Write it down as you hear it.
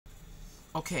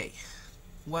Okay,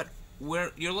 what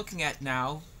you're looking at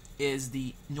now is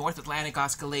the North Atlantic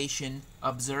Oscillation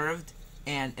observed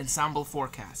and ensemble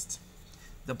forecasts.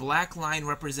 The black line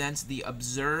represents the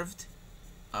observed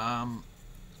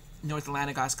North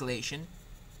Atlantic Oscillation.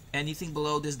 Anything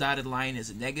below this dotted line is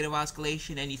a negative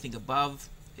oscillation. Anything above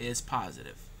is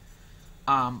positive.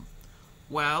 Um,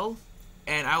 well,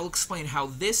 and I'll explain how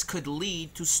this could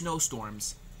lead to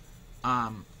snowstorms.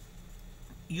 Um,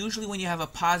 Usually when you have a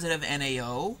positive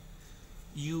NAO,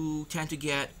 you tend to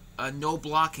get no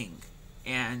blocking,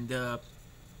 and the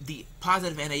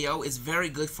positive NAO is very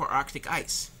good for Arctic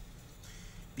ice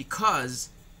because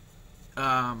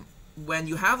when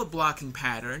you have a blocking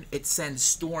pattern, it sends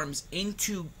storms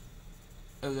into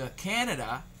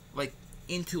Canada, like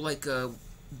into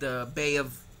the Bay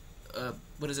of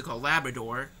what is it called,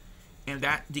 Labrador, and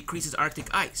that decreases Arctic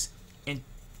ice. And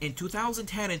in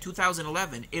 2010 and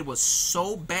 2011, it was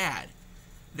so bad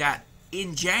that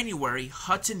in January,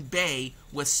 Hudson Bay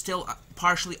was still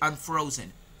partially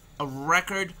unfrozen, a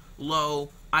record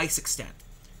low ice extent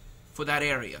for that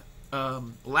area.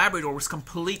 Labrador was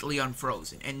completely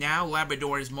unfrozen, and now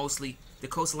Labrador is mostly, the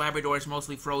coast of Labrador is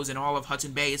mostly frozen, all of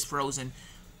Hudson Bay is frozen.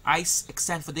 Ice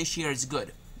extent for this year is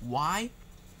good. Why?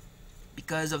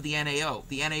 Because of the NAO.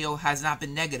 The NAO has not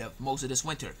been negative most of this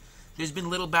winter. There's been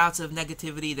little bouts of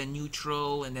negativity, then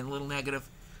neutral, and then little negative,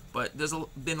 but there's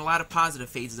been a lot of positive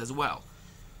phases as well.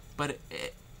 But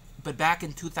back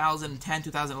in 2010,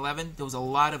 2011, there was a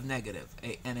lot of negative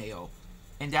NAO,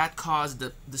 and that caused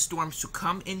the storms to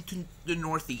come into the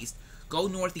northeast, go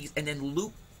northeast, and then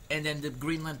loop, and then the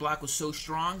Greenland block was so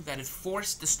strong that it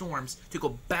forced the storms to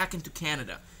go back into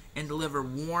Canada and deliver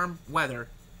warm weather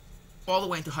all the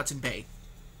way into Hudson Bay.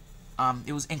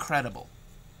 It was incredible.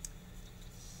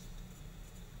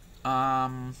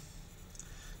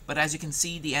 But as you can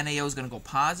see, the NAO is going to go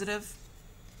positive,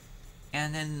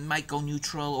 and then might go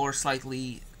neutral or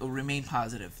slightly remain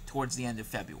positive towards the end of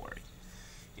February.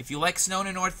 If you like snow in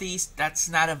the Northeast, that's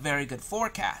not a very good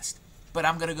forecast. But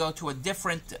I'm going to go to a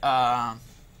different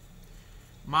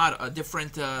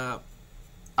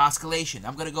oscillation.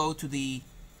 I'm going to go to the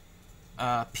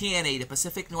PNA, the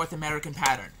Pacific North American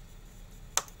Pattern.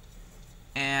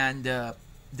 And the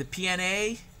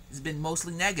PNA has been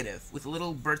mostly negative with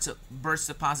little bursts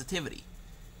of positivity.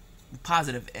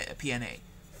 Positive PNA.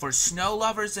 For snow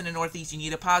lovers in the Northeast, you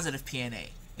need a positive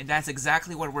PNA. And that's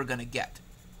exactly what we're going to get.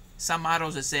 Some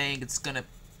models are saying it's going to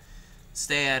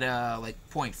stay at like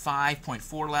 0.5,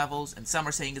 0.4 levels, and some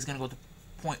are saying it's going to go to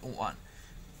 0.1.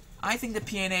 I think the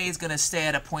PNA is going to stay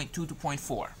at a 0.2 to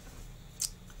 0.4.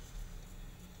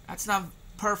 That's not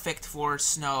perfect for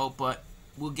snow, but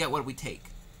we'll get what we take.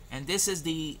 And this is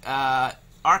the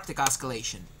Arctic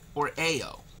Oscillation, or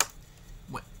AO.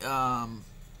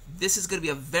 This is going to be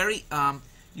a very...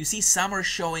 you see some are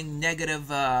showing negative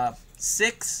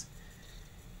 6,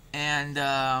 and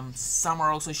some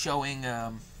are also showing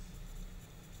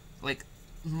like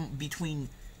between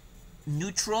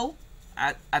neutral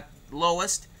at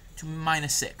lowest to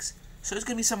 -6. So it's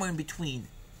going to be somewhere in between,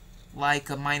 like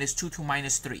a -2 to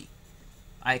 -3.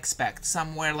 I expect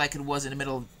somewhere like it was in the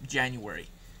middle of January,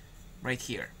 right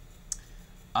here.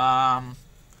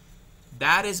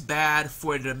 That is bad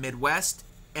for the Midwest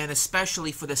and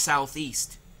especially for the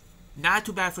Southeast. Not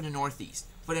too bad for the Northeast.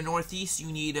 For the Northeast,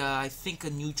 you need, I think, a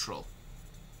neutral.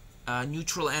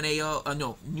 Neutral NAO,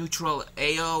 neutral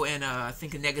AO, and I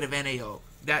think a negative NAO.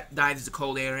 That dives the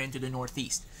cold air into the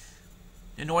Northeast.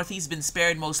 The Northeast has been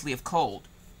spared mostly of cold,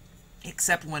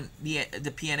 except when the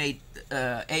PNA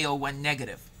AO went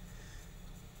negative.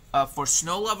 For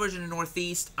snow lovers in the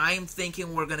Northeast, I am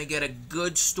thinking we're going to get a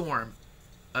good storm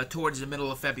towards the middle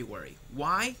of February.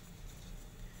 Why?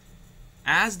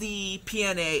 As the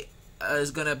PNA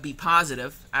is going to be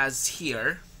positive, as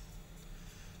here,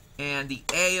 and the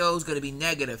AO is going to be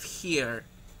negative here,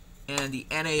 and the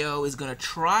NAO is going to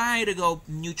try to go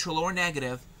neutral or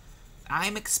negative,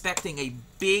 I'm expecting a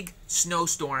big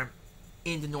snowstorm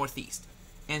in the Northeast.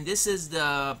 And this is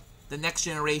the Next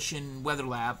Generation Weather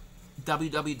Lab,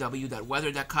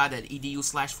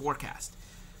 www.weather.ca.edu/forecast.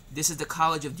 This is the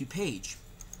College of DuPage,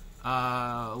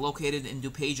 located in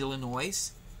DuPage,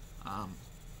 Illinois.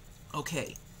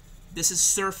 Okay, this is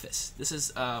surface. This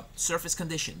is surface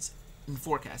conditions in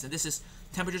forecast, and this is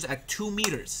temperatures at 2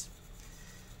 meters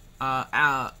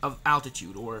of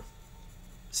altitude, or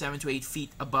 7 to 8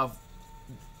 feet above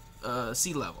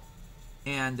sea level.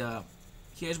 And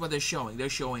here's what they're showing. They're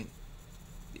showing,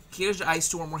 here's the ice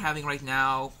storm we're having right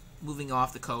now, moving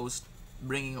off the coast,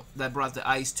 that brought the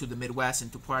ice to the Midwest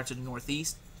and to parts of the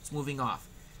Northeast. It's moving off,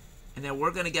 and then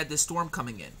we're gonna get this storm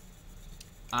coming in.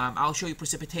 I'll show you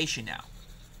precipitation now.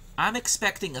 I'm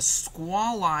expecting a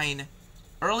squall line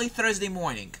early Thursday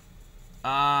morning,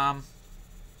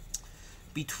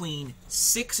 between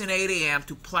 6 and 8 a.m.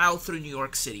 to plow through New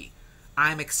York City.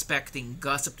 I'm expecting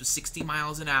gusts up to 60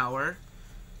 miles an hour,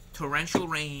 torrential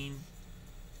rain,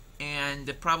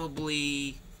 and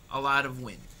probably a lot of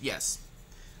wind. Yes.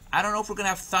 I don't know if we're going to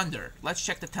have thunder. Let's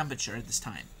check the temperature at this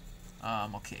time.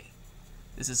 Okay.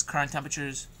 This is current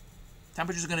temperatures.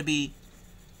 Temperatures are going to be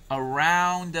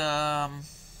around,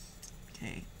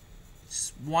 okay,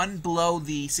 1 below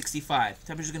the 65.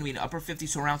 Temperature is going to be in the upper 50s,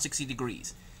 so around 60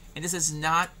 degrees. And this is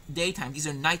not daytime. These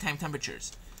are nighttime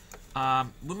temperatures.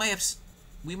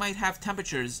 We might have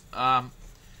temperatures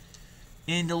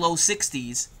in the low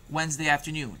 60s Wednesday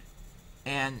afternoon.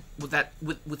 And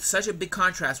with such a big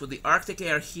contrast with the Arctic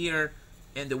air here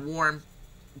and the warm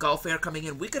Gulf air coming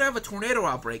in, we could have a tornado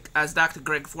outbreak, as Dr.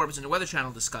 Greg Forbes in the Weather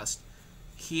Channel discussed,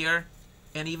 here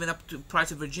and even up to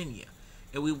parts of Virginia.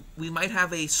 And we might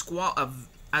have a squall of,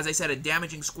 as I said, a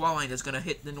damaging squall line that's going to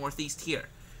hit the Northeast here.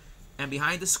 And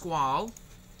behind the squall,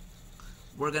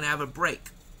 we're going to have a break.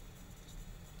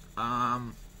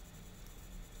 And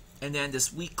then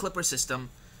this weak Clipper system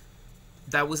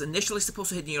that was initially supposed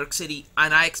to hit New York City,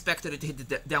 and I expected it to hit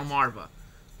the Delmarva.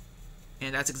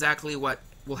 And that's exactly what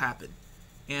will happen.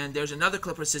 And there's another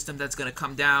Clipper system that's going to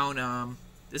come down.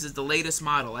 This is the latest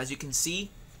model. As you can see,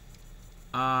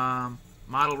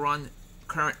 model run,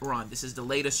 current run. This is the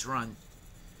latest run.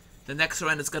 The next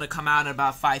run is going to come out at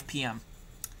about 5 p.m.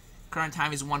 Current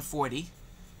time is 1:40.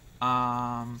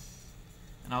 And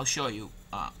I'll show you.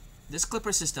 This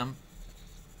Clipper system,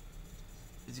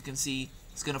 as you can see,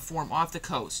 is going to form off the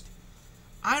coast.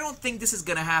 I don't think this is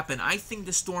going to happen. I think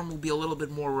the storm will be a little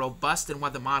bit more robust than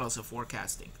what the models are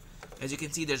forecasting. As you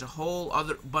can see, there's a whole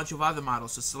other bunch of other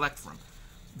models to select from.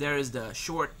 There is the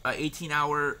short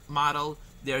 18-hour model.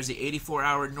 There's the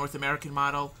 84-hour North American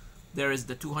model. There is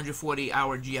the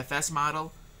 240-hour GFS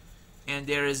model. And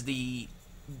there is the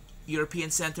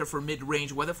European Center for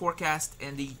Mid-Range Weather Forecast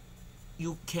and the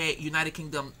UK, United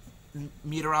Kingdom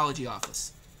Meteorology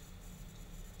Office.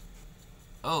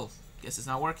 Oh, guess it's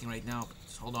not working right now. But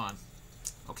hold on.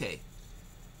 Okay.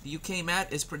 The UK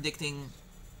Met is predicting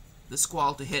the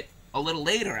squall to hit a little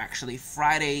later, actually,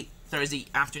 Friday, Thursday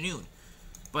afternoon.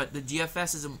 But the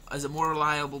GFS is a more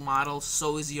reliable model,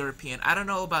 so is the European. I don't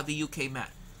know about the UK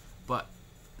Met, but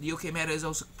the UK Met is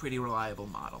also a pretty reliable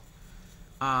model.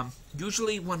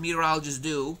 Usually what meteorologists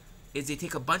do is they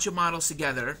take a bunch of models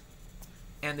together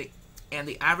and they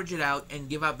average it out and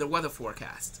give out their weather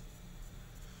forecast.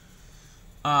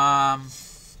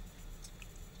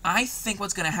 I think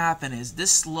what's going to happen is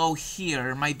this low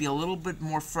here might be a little bit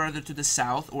more further to the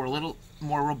south or a little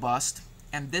more robust,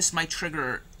 and this might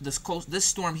trigger this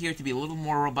storm here to be a little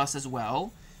more robust as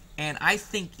well. And I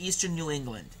think eastern New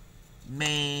England,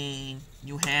 Maine,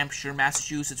 New Hampshire,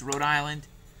 Massachusetts, Rhode Island.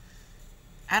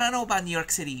 I don't know about New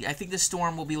York City. I think the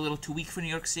storm will be a little too weak for New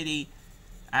York City,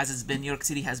 as it's been. New York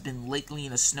City has been lately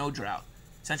in a snow drought.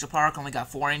 Central Park only got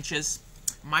 4 inches.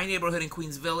 My neighborhood in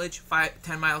Queens Village,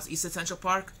 10 miles east of Central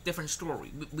Park, different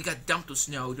story. We got dumped with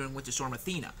snow during Winter Storm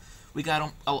Athena. We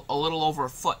got a little over a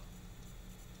foot.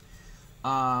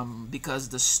 Because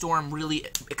the storm really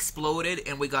exploded,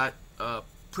 and we got a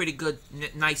pretty good,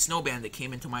 nice snow band that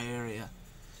came into my area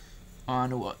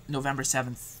on November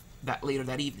 7th, later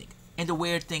that evening. And the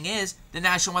weird thing is, the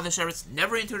National Weather Service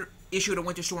never issued a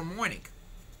winter storm warning,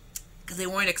 because they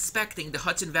weren't expecting the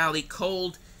Hudson Valley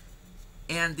cold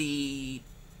and the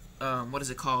what is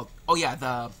it called? Oh yeah,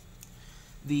 the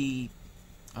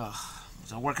what's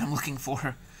the word I'm looking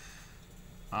for?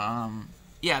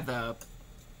 Yeah,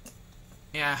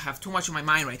 I have too much in my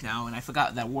mind right now, and I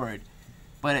forgot that word.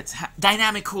 But it's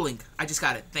dynamic cooling. I just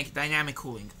got it. Thank you. Dynamic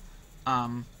cooling.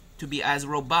 To be as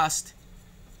robust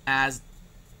as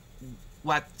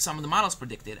what some of the models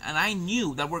predicted. And I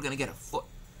knew that we're going to get a foot.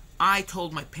 I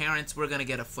told my parents we're going to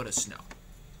get a foot of snow.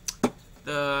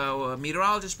 The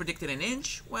meteorologist predicted an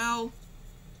inch. Well,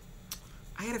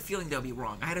 I had a feeling they'll be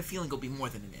wrong. I had a feeling it'll be more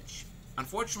than an inch.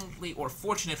 Unfortunately, or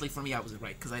fortunately for me, I was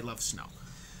right, because I love snow.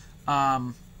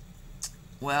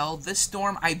 Well, this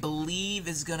storm, I believe,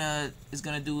 is gonna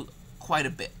do quite a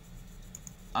bit.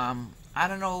 I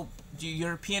don't know. The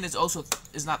European is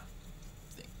not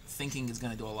thinking it's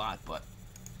gonna do a lot, but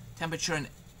temperature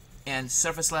and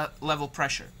surface level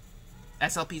pressure.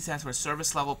 SLP stands for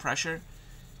surface level pressure,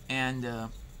 and the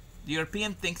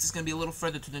European thinks it's gonna be a little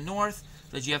further to the north.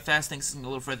 The GFS thinks it's gonna be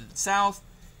a little further to the south.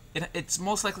 It's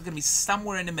most likely gonna be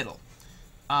somewhere in the middle.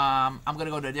 I'm gonna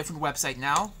go to a different website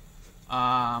now.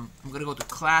 I'm going to go to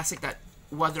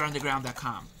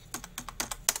classic.weatherunderground.com.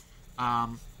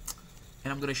 And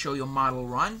I'm going to show you a model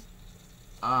run.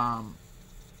 model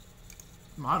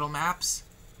maps.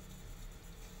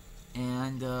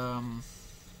 And,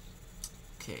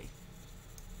 okay.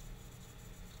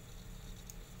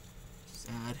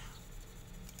 Add.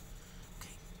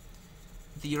 Okay.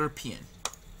 The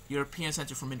European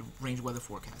Center for Mid-Range Weather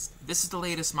Forecast. This is the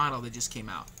latest model that just came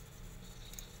out.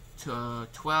 To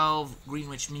 12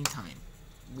 Greenwich Mean Time.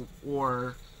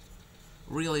 Or,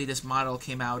 really, this model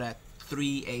came out at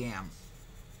 3 a.m.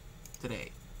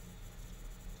 today.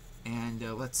 And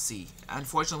let's see.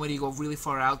 Unfortunately, when you go really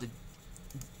far out,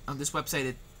 on this website,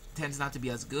 it tends not to be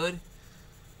as good.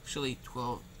 Actually,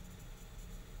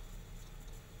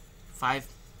 5.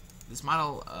 This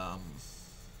model,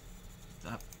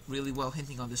 not really well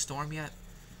hinting on the storm yet.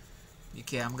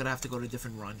 Okay, I'm gonna have to go to a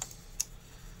different run.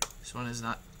 This one is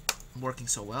not working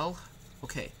so well.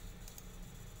 Okay.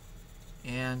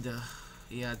 And,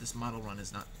 yeah, this model run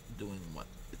is not doing what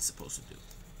it's supposed to do.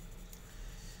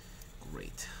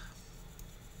 Great.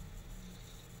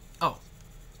 Oh,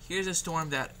 here's a storm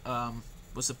that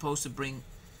was supposed to bring,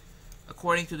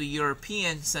 according to the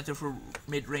European Center for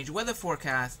Mid-Range Weather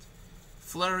Forecast,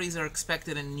 flurries are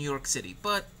expected in New York City,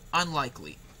 but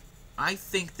unlikely. I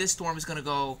think this storm is going to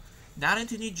go not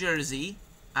into New Jersey,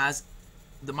 as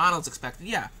the model's expected.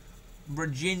 Yeah,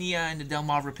 Virginia and the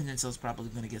Delmarva Peninsula is probably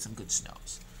going to get some good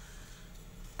snows.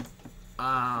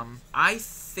 I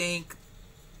think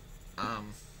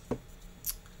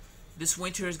this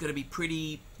winter is going to be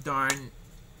pretty darn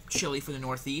chilly for the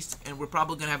Northeast, and we're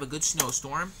probably going to have a good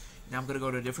snowstorm. Now I'm going to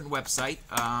go to a different website.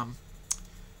 I'm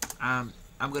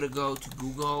going to go to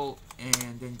Google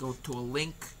and then go to a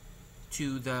link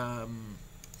to the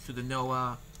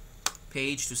NOAA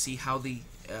page to see how the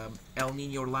El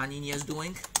Nino or La Nina is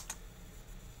doing.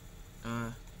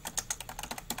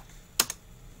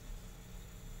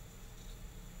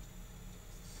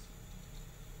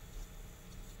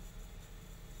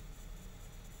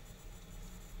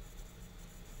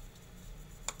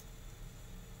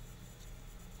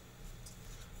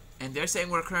 And they're saying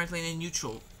we're currently in a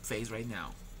neutral phase right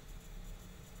now.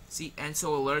 See,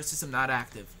 ENSO alert system not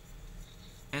active.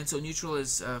 ENSO neutral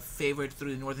is favored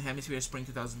through the Northern Hemisphere spring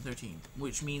 2013,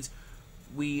 which means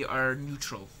we are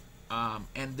neutral.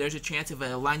 And there's a chance of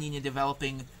a La Nina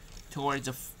developing towards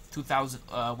a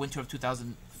winter of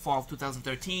fall of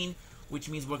 2013, which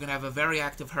means we're going to have a very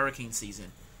active hurricane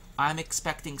season. I'm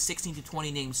expecting 16 to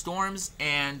 20 named storms,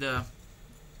 and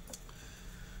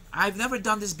I've never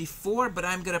done this before, but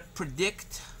I'm going to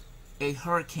predict a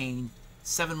hurricane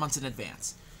 7 months in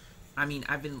advance. I mean,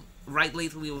 I've been right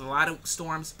lately with a lot of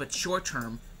storms, but short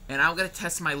term, and I'm going to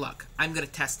test my luck. I'm going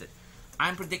to test it.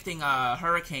 I'm predicting a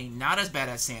hurricane not as bad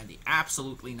as Sandy.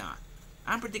 Absolutely not.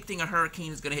 I'm predicting a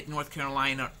hurricane is going to hit North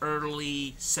Carolina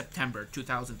early September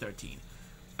 2013.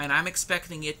 And I'm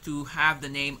expecting it to have the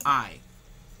name I.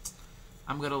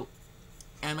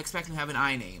 I'm expecting to have an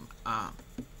I name.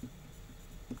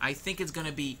 I think it's going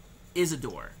to be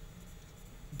Isidore.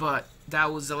 But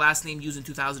that was the last name used in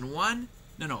 2001.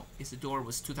 No, Isidore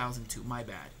was 2002. My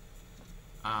bad.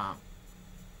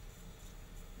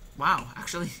 Wow,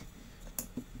 actually.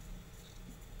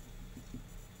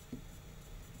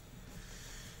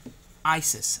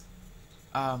 ISIS.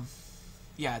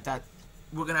 Yeah, that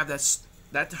we're going to have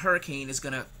that hurricane is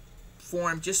going to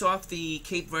form just off the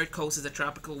Cape Verde coast as a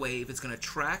tropical wave. It's going to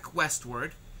track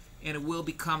westward, and it will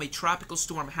become a tropical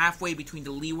storm halfway between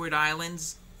the Leeward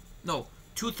Islands. No,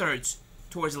 2/3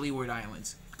 towards the Leeward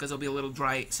Islands, because there'll be a little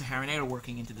dry Saharan air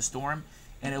working into the storm,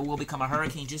 and it will become a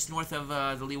hurricane just north of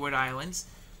the Leeward Islands,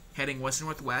 heading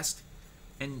west-northwest,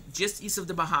 and just east of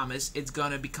the Bahamas. It's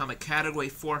going to become a Category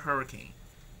 4 hurricane,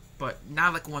 but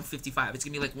not like 155. It's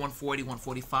going to be like 140,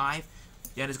 145.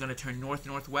 Then it's going to turn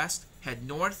north-northwest, head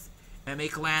north, and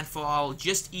make landfall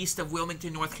just east of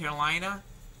Wilmington, North Carolina.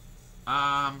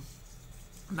 I'm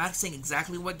not saying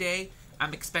exactly what day.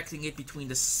 I'm expecting it between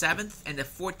the 7th and the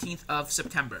 14th of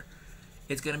September.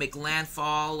 It's going to make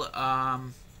landfall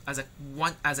as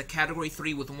a Category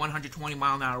 3 with 120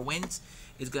 mile-an-hour winds.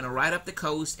 It's going to ride up the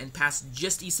coast and pass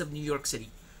just east of New York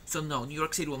City. So no, New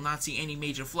York City will not see any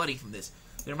major flooding from this.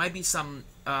 There might be some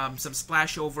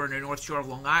splash over in the North Shore of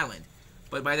Long Island,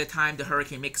 but by the time the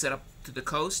hurricane makes it up to the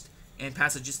coast and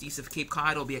passes just east of Cape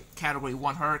Cod, it'll be a Category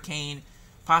 1 hurricane,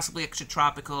 possibly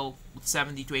extratropical with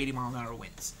 70 to 80 mile-an-hour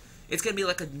winds. It's going to be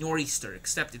like a nor'easter,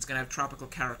 except it's going to have tropical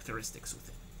characteristics with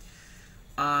it.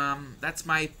 That's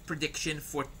my prediction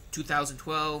for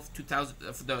 2012,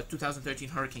 for the 2013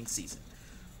 hurricane season.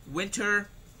 Winter,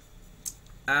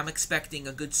 I'm expecting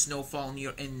a good snowfall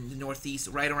in the Northeast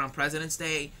right around President's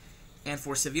Day. And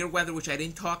for severe weather, which I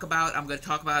didn't talk about, I'm going to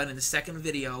talk about it in the second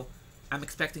video, I'm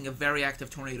expecting a very active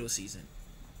tornado season.